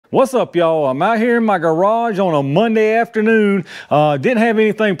What's up, y'all? I'm out here in my garage on a Monday afternoon. Didn't have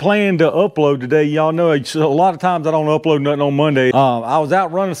anything planned to upload today. Y'all know a lot of times I don't upload nothing on Monday. I was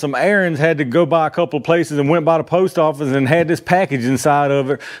out running some errands, had to go by a couple of places and went by the post office and had this package inside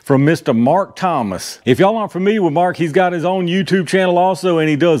of it from Mr. Marc Thomas. If y'all aren't familiar with Marc, he's got his own YouTube channel also, and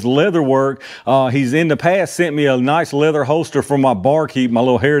he does leather work. He's in the past sent me a nice leather holster for my bar keep, my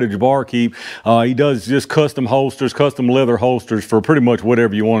little heritage bar keep. He does just custom holsters, custom leather holsters for pretty much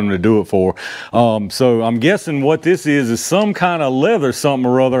whatever you want him to do it for. So I'm guessing what this is some kind of leather something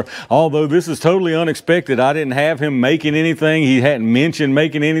or other, although this is totally unexpected. I didn't have him making anything. He hadn't mentioned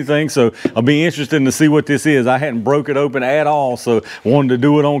making anything, so I'll be interested to see what this is. I hadn't broke it open at all, so wanted to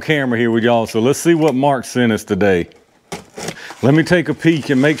do it on camera here with y'all. So let's see what Marc sent us today. Let me take a peek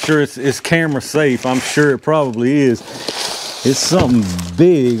and make sure it's camera safe. I'm sure it probably is. It's something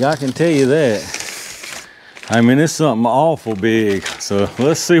big, I can tell you that. I mean, it's something awful big. So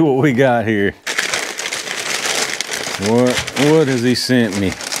let's see what we got here. What has he sent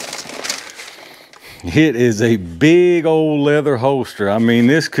me? It is a big old leather holster. I mean,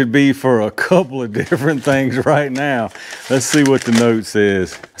 this could be for a couple of different things right now. Let's see what the note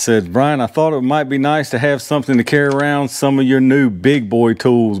says. It says, Brian, I thought it might be nice to have something to carry around some of your new big boy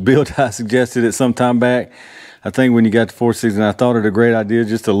tools. Bill I suggested it some time back. I think when you got to 460, I thought it a great idea.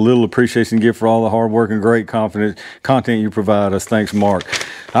 Just a little appreciation gift for all the hard work and great content you provide us. Thanks, Marc.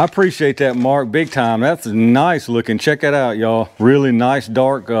 I appreciate that, Marc, big time. That's nice looking. Check that out, y'all. Really nice,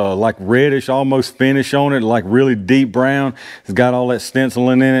 dark, like reddish, almost finish on it, like really deep brown. It's got all that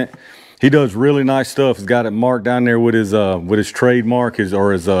stenciling in it. He does really nice stuff. He's got it marked down there with his trademark, his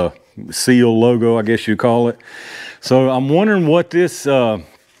seal logo, I guess you call it. So I'm wondering what this.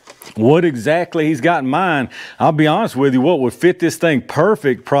 What exactly he's got in mind. I'll be honest with you, what would fit this thing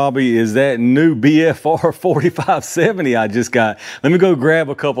perfect probably is that new BFR 4570 I just got. Let me go grab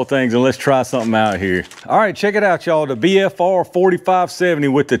a couple things and let's try something out here. All right, check it out, y'all. The BFR 4570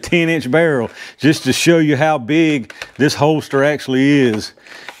 with the 10-inch barrel, just to show you how big this holster actually is.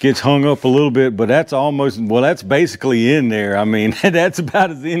 Gets hung up a little bit, but that's almost, well, that's basically in there. I mean, that's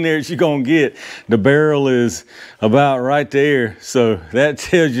about as in there as you're gonna get. The barrel is about right there, so that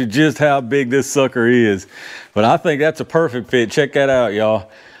tells you just how big this sucker is. But I think that's a perfect fit. Check that out,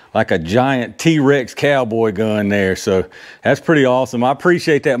 y'all. Like a giant T-Rex cowboy gun there. So that's pretty awesome. I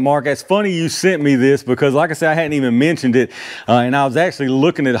appreciate that, Marc. That's funny you sent me this because, like I said, I hadn't even mentioned it. And I was actually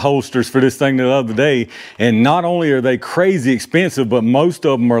looking at holsters for this thing the other day. And not only are they crazy expensive, but most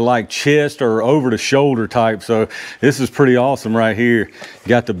of them are like chest or over the shoulder type. So this is pretty awesome right here.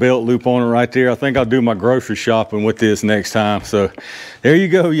 Got the belt loop on it right there. I think I'll do my grocery shopping with this next time. So there you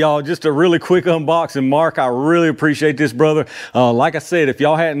go, y'all. Just a really quick unboxing, Marc. I really appreciate this, brother. Like I said, if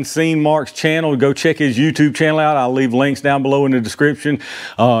y'all hadn't seen Marc's channel, go check his YouTube channel out. I'll leave links down below in the description.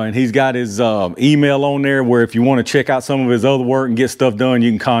 And he's got his email on there where if you want to check out some of his other work and get stuff done, you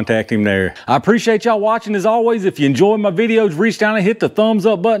can contact him there. I appreciate y'all watching as always. If you enjoy my videos, reach down and hit the thumbs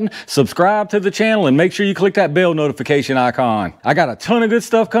up button, subscribe to the channel, and make sure you click that bell notification icon. I got a ton of good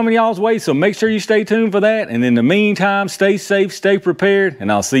stuff coming y'all's way, so make sure you stay tuned for that. And in the meantime, stay safe, stay prepared,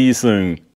 and I'll see you soon.